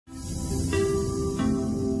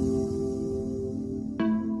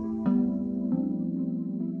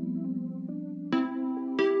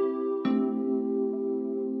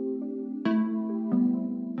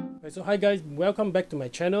So hi guys, welcome back to my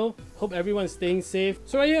channel. Hope everyone's staying safe.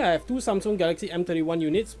 So right here I have two Samsung Galaxy M31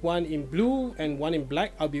 units, one in blue and one in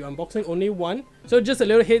black. I'll be unboxing only one. So just a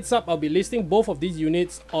little heads up, I'll be listing both of these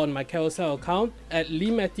units on my Carousel account at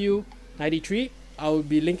LeeMatthew93. I'll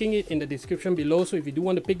be linking it in the description below, so if you do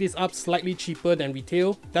want to pick this up slightly cheaper than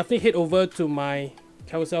retail, definitely head over to my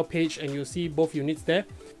Carousel page and you'll see both units there.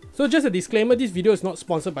 So just a disclaimer, this video is not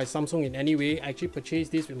sponsored by Samsung in any way. I actually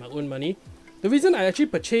purchased this with my own money. The reason I actually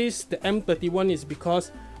purchased the M31 is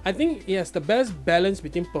because I think it has the best balance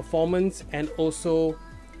between performance and also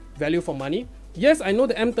value for money. Yes, I know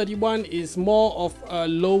the M31 is more of a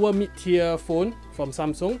lower mid-tier phone from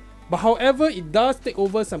Samsung, but however, it does take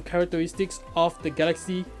over some characteristics of the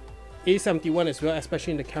Galaxy A71 as well,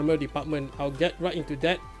 especially in the camera department. I'll get right into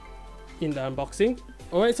that in the unboxing.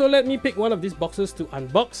 Alright, so let me pick one of these boxes to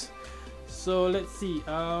unbox. So let's see,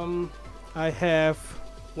 I have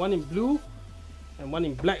one in blue and one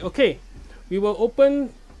in black. Okay, we will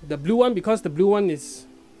open the blue one because the blue one is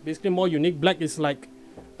basically more unique. Black is like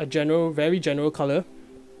a general, very general color.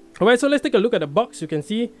 Alright, so let's take a look at the box. You can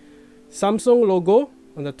see Samsung logo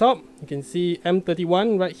on the top. You can see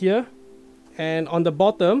M31 right here. And on the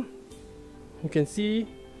bottom, you can see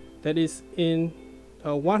that is in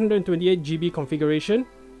a 128 GB configuration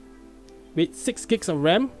with 6 gigs of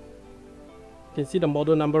RAM. You can see the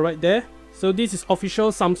model number right there. So this is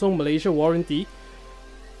official Samsung Malaysia warranty.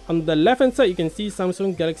 On the left hand side, you can see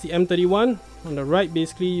Samsung Galaxy M31. On the right,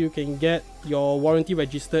 basically, you can get your warranty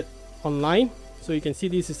registered online. So you can see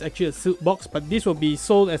this is actually a sealed box, but this will be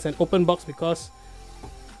sold as an open box because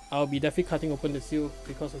I'll be definitely cutting open the seal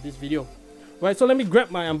because of this video. Right, so let me grab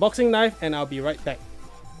my unboxing knife and I'll be right back.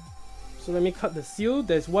 So let me cut the seal.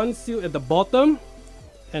 There's one seal at the bottom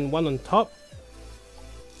and one on top.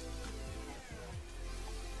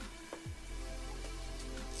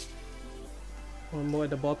 One more at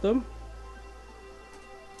the bottom.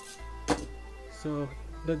 So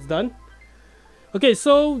that's done. Okay,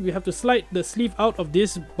 so we have to slide the sleeve out of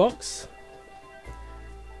this box.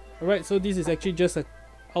 Alright, so this is actually just an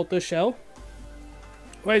outer shell.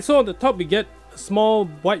 Right, so on the top we get a small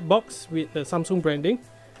white box with the Samsung branding.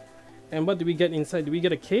 And what do we get inside? Do we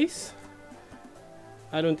get a case?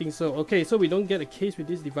 I don't think so. Okay, so we don't get a case with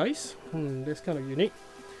this device. That's kind of unique.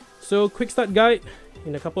 So quick start guide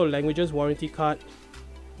in a couple of languages, warranty card,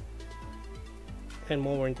 and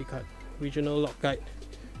more warranty card, regional lock guide.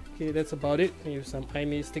 Okay, that's about it. Use some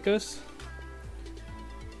IMEI stickers.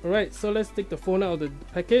 Alright, so let's take the phone out of the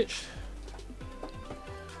package.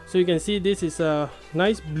 So you can see this is a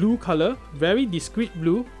nice blue color, very discreet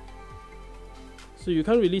blue. So you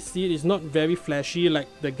can't really see it. It's not very flashy like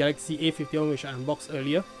the Galaxy A51 which I unboxed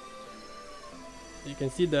earlier. You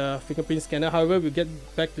can see the fingerprint scanner. However, we'll get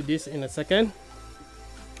back to this in a second.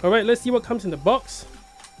 Alright, let's see what comes in the box.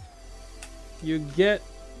 You get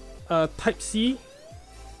a Type-C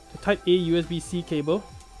to Type-A USB-C cable.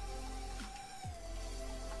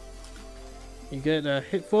 You get a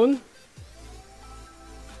headphone.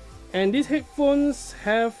 And these headphones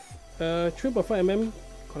have a 3.5mm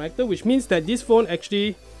connector, which means that this phone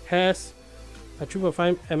actually has a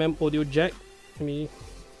 3.5mm audio jack. Let me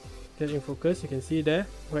get in focus. You can see there,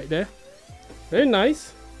 right there. Very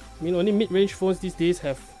nice. I mean, only mid-range phones these days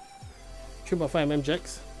have 3.5mm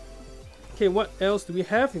jacks. Okay, what else do we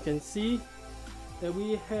have? You can see that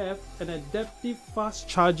we have an adaptive fast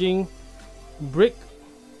charging brick.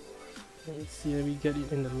 Let's see, let me get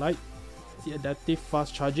it in the light. See, adaptive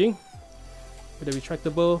fast charging with a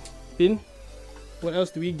retractable pin. What else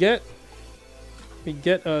do we get? We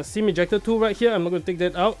get a SIM ejector tool right here. I'm not going to take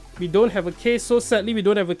that out. We don't have a case, so sadly we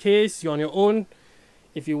don't have a case. You're on your own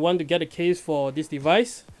if you want to get a case for this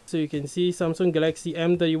device. So you can see Samsung Galaxy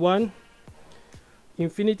M31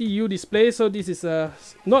 Infinity U display. So this is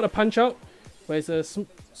not a punch out, but it's a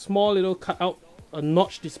small little cutout, a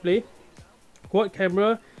notch display. Quad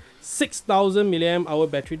camera, 6000 mAh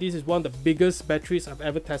battery. This is one of the biggest batteries I've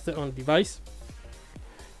ever tested on a device.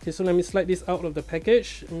 Okay, so let me slide this out of the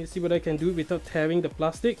package. Let me see what I can do without tearing the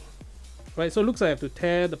plastic. Right, so it looks like I have to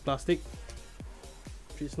tear the plastic,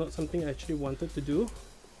 which is not something I actually wanted to do.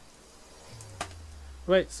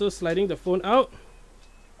 Right, so sliding the phone out.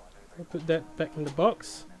 I'll put that back in the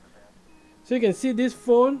box. So you can see this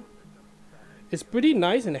phone is pretty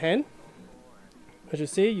nice in hand. I should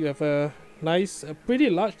say you have a nice, pretty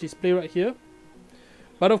large display right here.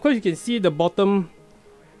 But of course you can see the bottom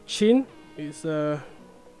chin is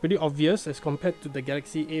pretty obvious as compared to the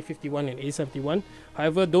Galaxy A51 and A71.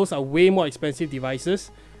 However, those are way more expensive devices.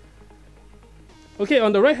 Okay,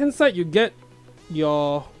 on the right hand side you get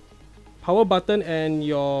your power button and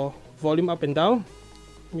your volume up and down.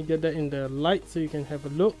 Let me get that in the light so you can have a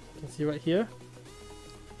look. You can see right here.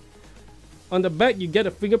 On the back, you get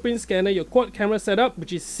a fingerprint scanner, your quad camera setup,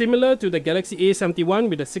 which is similar to the Galaxy A71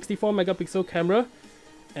 with a 64 megapixel camera.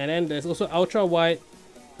 And then there's also ultra wide,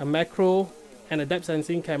 a macro, and a depth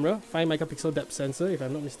sensing camera, 5 megapixel depth sensor if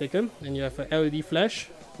I'm not mistaken. And you have a LED flash.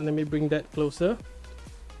 Let me bring that closer.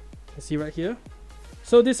 You can see right here.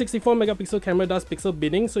 So this 64 megapixel camera does pixel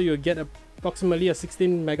binning, so you'll get approximately a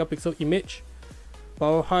 16 megapixel image.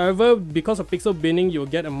 But however, because of pixel binning, you'll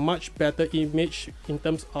get a much better image in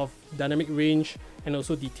terms of dynamic range and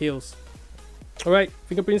also details. Alright,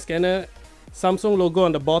 fingerprint scanner, Samsung logo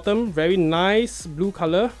on the bottom, very nice blue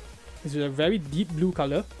color. It's a very deep blue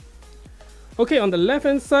color. Okay, on the left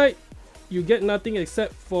hand side, you get nothing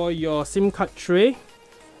except for your SIM card tray. You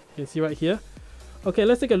can see right here. Okay,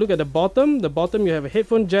 let's take a look at the bottom. The bottom, you have a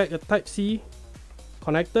headphone jack, a Type-C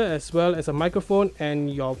connector, as well as a microphone and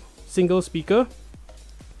your single speaker.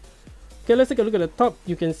 Okay, let's take a look at the top.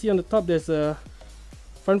 You can see on the top there's a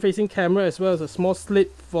front-facing camera as well as a small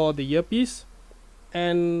slit for the earpiece.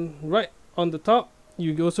 And right on the top,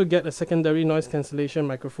 you also get a secondary noise cancellation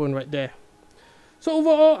microphone right there. So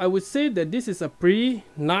overall, I would say that this is a pretty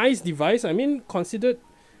nice device. I mean, considered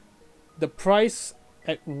the price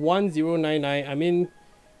at 1099, I mean,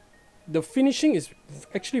 the finishing is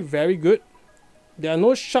actually very good. There are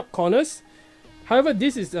no sharp corners. However,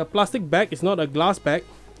 this is a plastic bag, it's not a glass bag.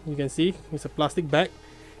 You can see it's a plastic bag,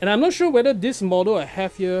 and I'm not sure whether this model I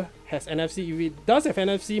have here has NFC. If it does have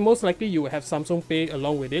NFC, most likely you will have Samsung Pay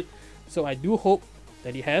along with it, so I do hope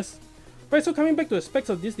that it has. Right, so coming back to the specs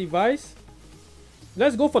of this device,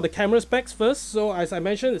 let's go for the camera specs first. So as I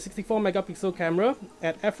mentioned, the 64 megapixel camera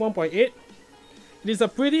at f1.8. It is a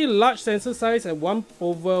pretty large sensor size at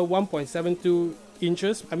 1/1.72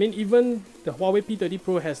 inches. I mean, even the Huawei P30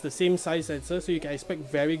 Pro has the same size sensor, so you can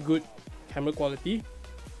expect very good camera quality.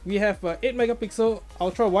 We have 8 megapixel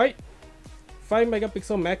ultra wide, 5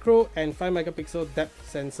 megapixel macro, and 5 megapixel depth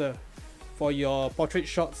sensor for your portrait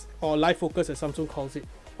shots, or live focus as Samsung calls it.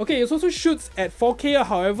 Okay, it also shoots at 4K,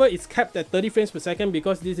 however it's capped at 30 frames per second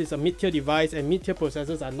because this is a mid-tier device and mid-tier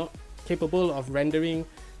processors are not capable of rendering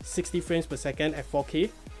 60 frames per second at 4K.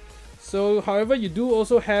 So however, you do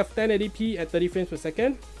also have 1080p at 30 frames per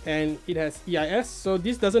second, and it has EIS, so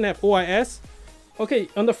this doesn't have OIS. Okay,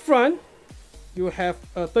 on the front, you have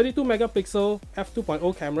a 32 megapixel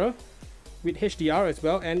f2.0 camera with HDR as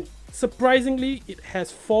well, and surprisingly it has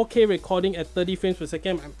 4K recording at 30 frames per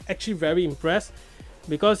second. I'm actually very impressed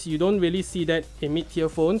because you don't really see that in mid-tier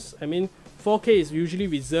phones. I mean, 4K is usually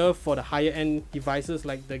reserved for the higher end devices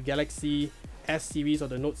like the Galaxy S series or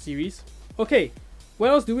the Note series. Okay,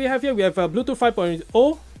 what else do we have here? We have Bluetooth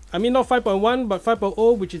 5.0. I mean, not 5.1 but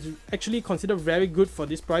 5.0, which is actually considered very good for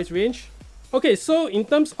this price range. Okay, so in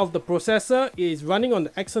terms of the processor, it is running on the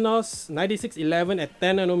Exynos 9611 at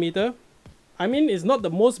 10 nanometer. I mean, it's not the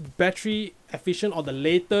most battery efficient or the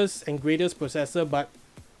latest and greatest processor, but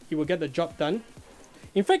it will get the job done.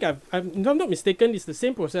 In fact, if I'm not mistaken, it's the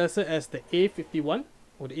same processor as the A51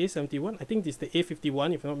 or the A71. I think it's the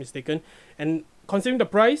A51 if I'm not mistaken. And considering the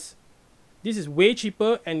price, this is way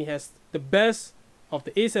cheaper and it has the best of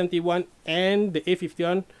the A71 and the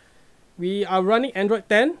A51. We are running Android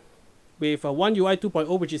 10 with a One UI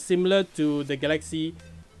 2.0, which is similar to the Galaxy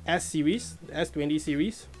S series, the S20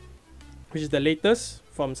 series, which is the latest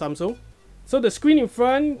from Samsung. So the screen in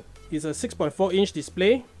front is a 6.4 inch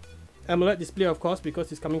display, AMOLED display of course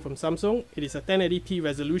because it's coming from Samsung. It is a 1080p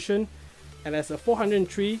resolution and has a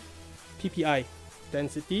 403 ppi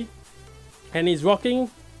density, and is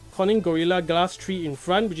rocking Corning Gorilla Glass 3 in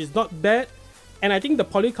front, which is not bad, and I think the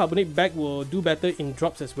polycarbonate back will do better in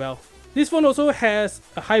drops as well. This phone also has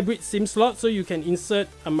a hybrid SIM slot, so you can insert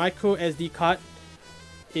a micro SD card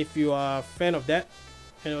if you are a fan of that.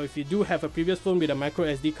 You know, if you do have a previous phone with a micro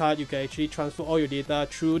SD card, you can actually transfer all your data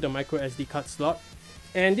through the micro SD card slot.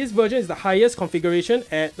 And this version is the highest configuration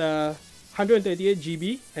at 128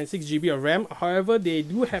 GB and 6 GB of RAM. However, they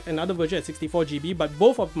do have another version at 64 GB, but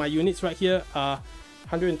both of my units right here are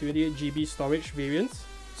 128 GB storage variants.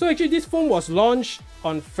 So actually this phone was launched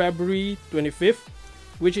on February 25th,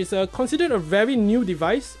 which is considered a very new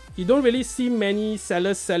device. You don't really see many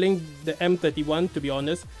sellers selling the M31, to be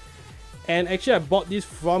honest. And actually I bought this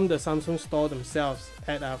from the Samsung store themselves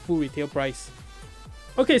at a full retail price.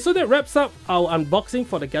 Okay, so that wraps up our unboxing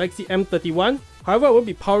for the Galaxy M31. However, I won't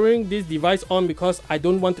be powering this device on because I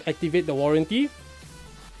don't want to activate the warranty.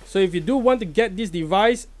 So if you do want to get this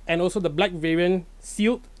device and also the black variant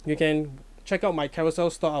sealed, you can check out my Carousel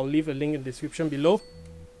store. I'll leave a link in the description below.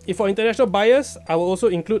 If for international buyers, I will also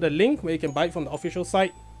include a link where you can buy it from the official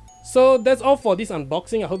site. So that's all for this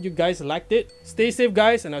unboxing. I hope you guys liked it. Stay safe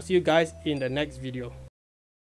guys, and I'll see you guys in the next video.